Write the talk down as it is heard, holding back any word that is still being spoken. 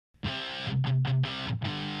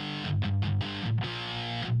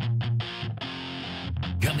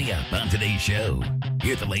Coming up on today's show,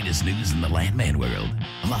 hear the latest news in the Landman world,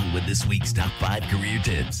 along with this week's top 5 career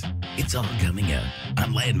tips. It's all coming up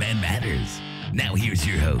on Landman Matters. Now here's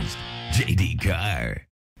your host, J.D. Carr.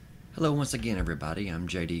 Hello once again, everybody. I'm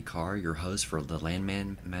J.D. Carr, your host for the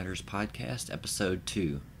Landman Matters podcast, episode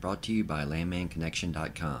 2, brought to you by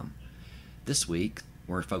LandmanConnection.com. This week,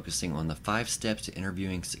 we're focusing on the 5 steps to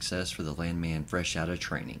interviewing success for the landman fresh out of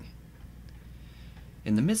training.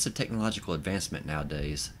 In the midst of technological advancement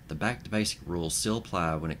nowadays, the back-to-basic rules still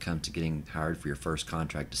apply when it comes to getting hired for your first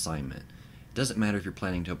contract assignment. It doesn't matter if you're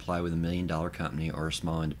planning to apply with a $1 million company or a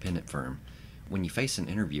small independent firm. When you face an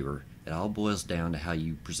interviewer, it all boils down to how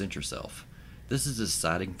you present yourself. This is a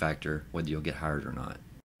deciding factor whether you'll get hired or not.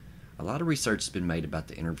 A lot of research has been made about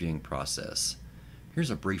the interviewing process. Here's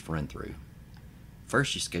a brief run-through.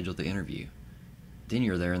 First, you schedule the interview. Then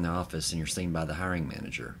you're there in the office and you're seen by the hiring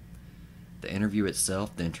manager. The interview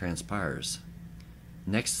itself then transpires.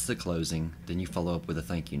 Next is the closing, then you follow up with a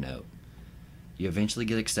thank you note. You eventually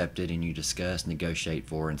get accepted and you discuss, negotiate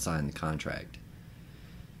for, and sign the contract.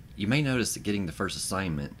 You may notice that getting the first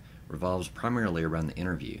assignment revolves primarily around the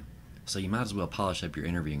interview, so you might as well polish up your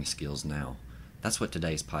interviewing skills now. That's what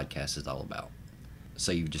today's podcast is all about.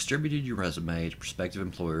 So you've distributed your resume to prospective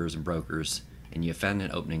employers and brokers, and you have found an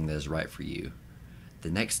opening that is right for you. The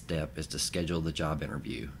next step is to schedule the job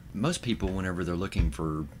interview. Most people, whenever they're looking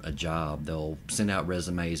for a job, they'll send out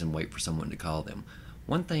resumes and wait for someone to call them.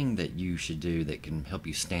 One thing that you should do that can help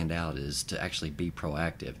you stand out is to actually be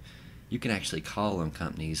proactive. You can actually call on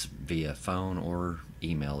companies via phone or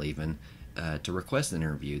email even to request an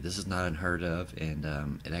interview. This is not unheard of, and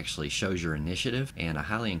it actually shows your initiative, and I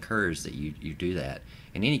highly encourage that you do that.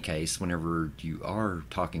 In any case, whenever you are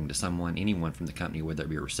talking to someone, anyone from the company, whether it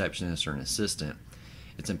be a receptionist or an assistant,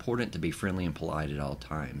 it's important to be friendly and polite at all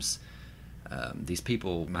times. These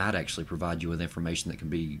people might actually provide you with information that can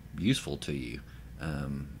be useful to you.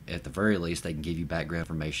 At the very least, they can give you background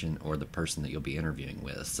information or the person that you'll be interviewing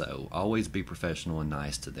with. So always be professional and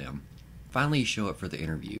nice to them. Finally, you show up for the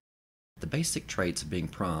interview. The basic traits of being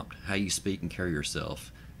prompt, how you speak and carry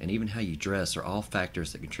yourself, and even how you dress are all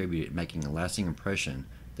factors that contribute to making a lasting impression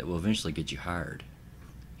that will eventually get you hired.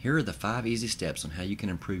 Here are the 5 easy steps on how you can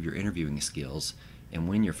improve your interviewing skills and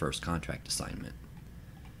win your first contract assignment.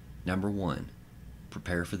 Number 1,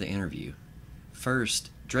 prepare for the interview.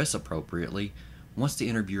 First, dress appropriately. Once the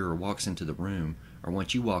interviewer walks into the room, or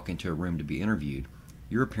once you walk into a room to be interviewed,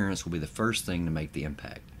 your appearance will be the first thing to make the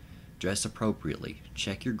impact. Dress appropriately.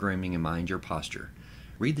 Check your grooming and mind your posture.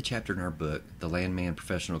 Read the chapter in our book, The Landman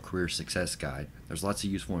Professional Career Success Guide. There's lots of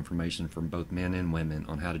useful information from both men and women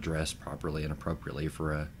on how to dress properly and appropriately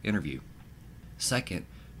for an interview. Second,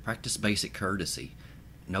 practice basic courtesy.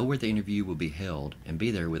 Know where the interview will be held and be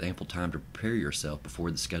there with ample time to prepare yourself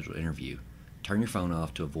before the scheduled interview. Turn your phone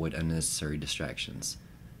off to avoid unnecessary distractions.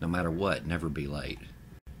 No matter what, never be late.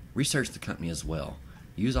 Research the company as well.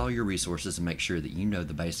 Use all your resources and make sure that you know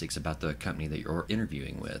the basics about the company that you're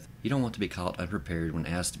interviewing with. You don't want to be caught unprepared when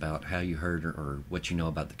asked about how you heard or what you know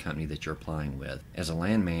about the company that you're applying with. As a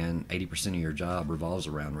landman, 80% of your job revolves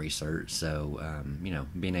around research, so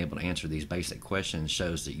being able to answer these basic questions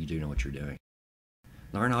shows that you do know what you're doing.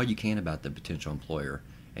 Learn all you can about the potential employer.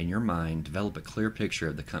 In your mind, develop a clear picture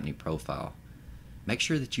of the company profile. Make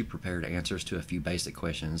sure that you prepared answers to a few basic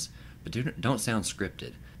questions, but don't sound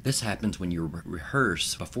scripted. This happens when you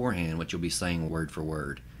rehearse beforehand what you'll be saying word for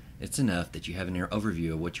word. It's enough that you have an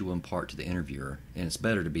overview of what you will impart to the interviewer, and it's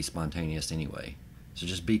better to be spontaneous anyway. So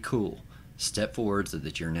just be cool. Step forward so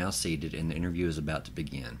that you're now seated and the interview is about to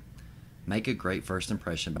begin. Make a great first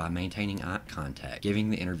impression by maintaining eye contact, giving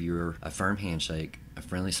the interviewer a firm handshake, a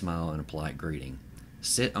friendly smile, and a polite greeting.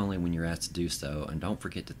 Sit only when you're asked to do so, and don't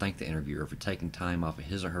forget to thank the interviewer for taking time off of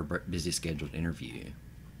his or her busy scheduled interview.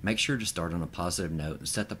 Make sure to start on a positive note and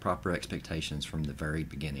set the proper expectations from the very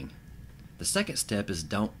beginning. The second step is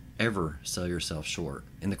don't ever sell yourself short.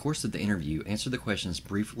 In the course of the interview, answer the questions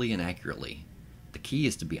briefly and accurately. The key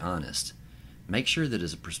is to be honest. Make sure that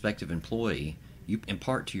as a prospective employee, you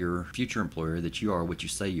impart to your future employer that you are what you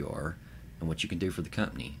say you are and what you can do for the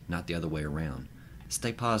company, not the other way around.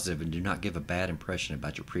 Stay positive and do not give a bad impression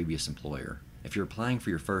about your previous employer. If you're applying for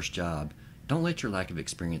your first job, don't let your lack of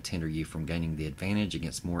experience hinder you from gaining the advantage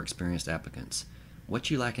against more experienced applicants. What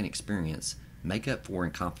you lack in experience, make up for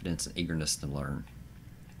in confidence and eagerness to learn.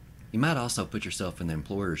 You might also put yourself in the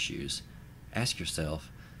employer's shoes. Ask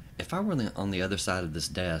yourself, if I were on the other side of this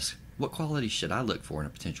desk, what qualities should I look for in a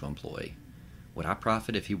potential employee? Would I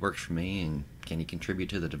profit if he works for me, and can he contribute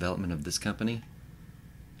to the development of this company?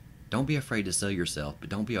 Don't be afraid to sell yourself, but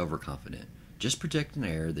don't be overconfident. Just project an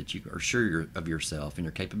air that you are sure of yourself and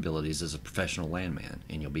your capabilities as a professional landman,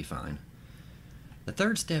 and you'll be fine. The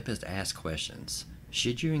third step is to ask questions.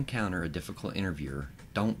 Should you encounter a difficult interviewer,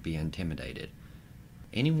 don't be intimidated.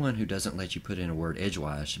 Anyone who doesn't let you put in a word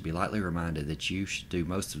edgewise should be lightly reminded that you should do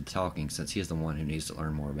most of the talking, since he is the one who needs to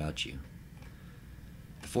learn more about you.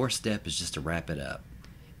 The fourth step is just to wrap it up.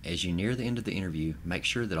 As you near the end of the interview, make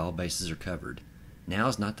sure that all bases are covered. Now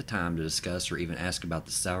is not the time to discuss or even ask about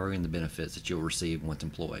the salary and the benefits that you'll receive once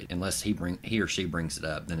employed. Unless he or she brings it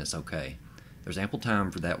up, then it's okay. There's ample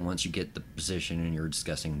time for that once you get the position and you're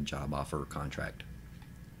discussing the job offer or contract.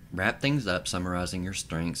 Wrap things up summarizing your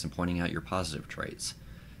strengths and pointing out your positive traits.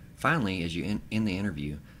 Finally, as you end the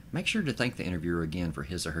interview, make sure to thank the interviewer again for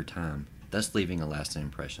his or her time, thus leaving a lasting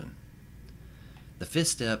impression. The fifth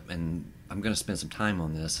step, and I'm going to spend some time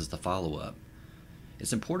on this, is the follow-up.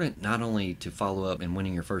 It's important not only to follow up in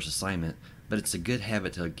winning your first assignment, but it's a good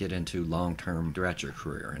habit to get into long-term throughout your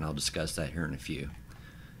career, and I'll discuss that here in a few.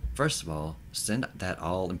 First of all, send that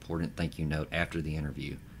all-important thank you note after the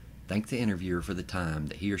interview. Thank the interviewer for the time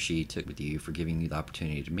that he or she took with you for giving you the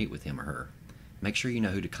opportunity to meet with him or her. Make sure you know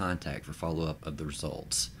who to contact for follow-up of the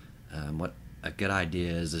results. What a good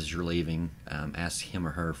idea is, as you're leaving, ask him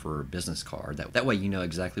or her for a business card. That way you know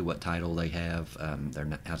exactly what title they have,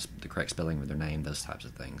 the correct spelling of their name, those types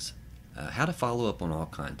of things. How to follow up on all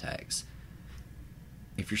contacts.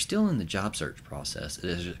 If you're still in the job search process, it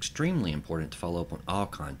is extremely important to follow up on all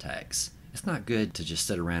contacts. It's not good to just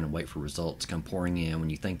sit around and wait for results to come pouring in when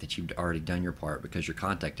you think that you've already done your part because your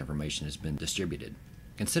contact information has been distributed.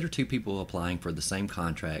 Consider two people applying for the same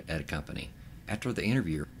contract at a company. After the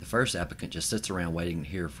interview, the first applicant just sits around waiting to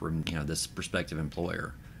hear from this prospective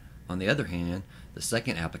employer. On the other hand, the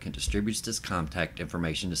second applicant distributes this contact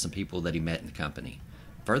information to some people that he met in the company.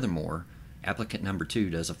 Furthermore, applicant number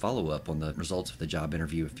 2 does a follow-up on the results of the job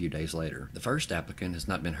interview a few days later. The first applicant has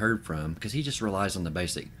not been heard from because he just relies on the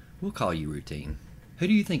basic, "we'll call you" routine. Who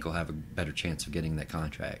do you think will have a better chance of getting that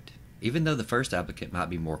contract? Even though the first applicant might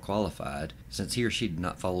be more qualified, since he or she did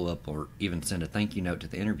not follow up or even send a thank you note to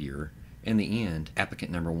the interviewer, in the end,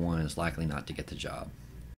 applicant number 1 is likely not to get the job.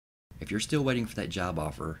 If you're still waiting for that job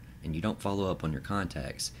offer and you don't follow up on your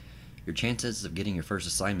contacts, your chances of getting your first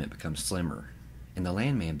assignment become slimmer. In the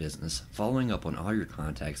landman business, following up on all your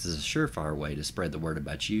contacts is a surefire way to spread the word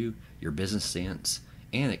about you, your business sense,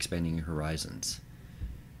 and expanding your horizons.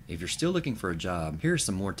 If you're still looking for a job, here are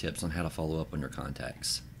some more tips on how to follow up on your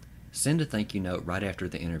contacts. Send a thank you note right after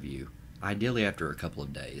the interview, ideally after a couple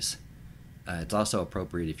of days. It's also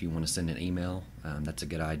appropriate if you want to send an email. That's a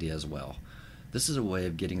good idea as well. This is a way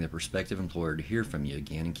of getting the prospective employer to hear from you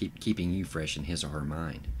again and keeping you fresh in his or her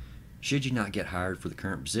mind. Should you not get hired for the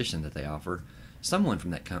current position that they offer, someone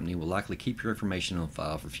from that company will likely keep your information on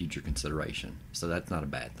file for future consideration, so that's not a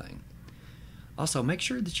bad thing. Also, make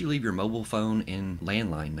sure that you leave your mobile phone and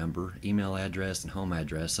landline number, email address, and home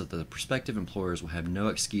address so that the prospective employers will have no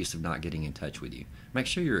excuse of not getting in touch with you. Make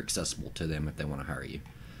sure you're accessible to them if they want to hire you.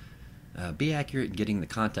 Be accurate in getting the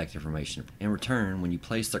contact information. In return, when you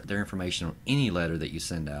place their information on any letter that you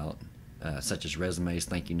send out, such as resumes,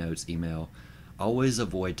 thank you notes, email, always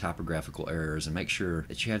avoid typographical errors and make sure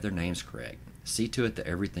that you have their names correct. See to it that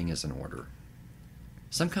everything is in order.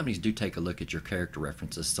 Some companies do take a look at your character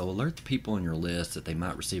references, so alert the people on your list that they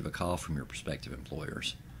might receive a call from your prospective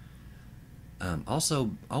employers.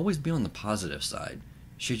 Also, always be on the positive side.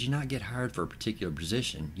 Should you not get hired for a particular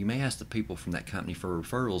position, you may ask the people from that company for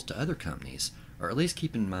referrals to other companies, or at least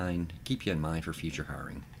keep you in mind for future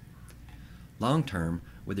hiring. Long term,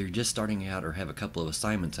 whether you're just starting out or have a couple of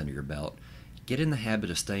assignments under your belt, get in the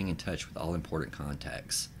habit of staying in touch with all important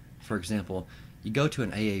contacts. For example, you go to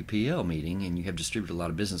an AAPL meeting and you have distributed a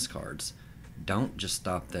lot of business cards. Don't just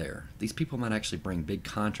stop there. These people might actually bring big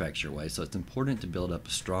contracts your way, so it's important to build up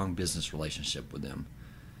a strong business relationship with them.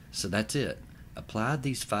 So that's it. Apply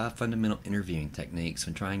these 5 fundamental interviewing techniques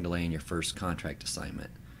when trying to land your first contract assignment.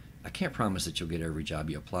 I can't promise that you'll get every job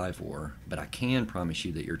you apply for, but I can promise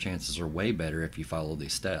you that your chances are way better if you follow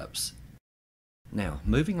these steps. Now,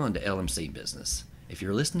 moving on to LMC business. If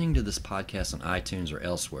you're listening to this podcast on iTunes or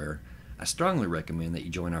elsewhere, I strongly recommend that you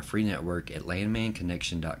join our free network at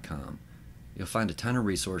landmanconnection.com. You'll find a ton of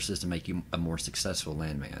resources to make you a more successful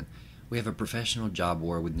landman. We have a professional job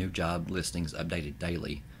board with new job listings updated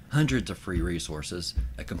daily, hundreds of free resources,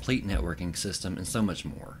 a complete networking system, and so much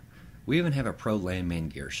more. We even have a pro landman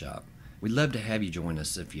gear shop. We'd love to have you join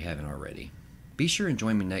us if you haven't already. Be sure and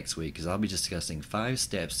join me next week as I'll be discussing 5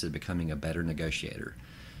 steps to becoming a better negotiator.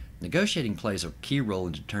 Negotiating plays a key role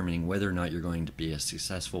in determining whether or not you're going to be a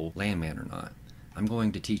successful landman or not. I'm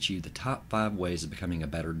going to teach you the top 5 ways of becoming a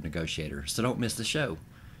better negotiator, so don't miss the show.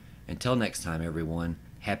 Until next time, everyone,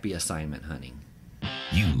 happy assignment hunting.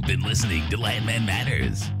 You've been listening to Landman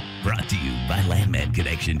Matters, brought to you by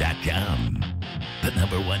LandmanConnection.com, the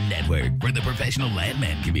 #1 network for the professional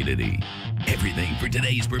landman community. Everything for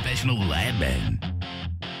today's professional landman.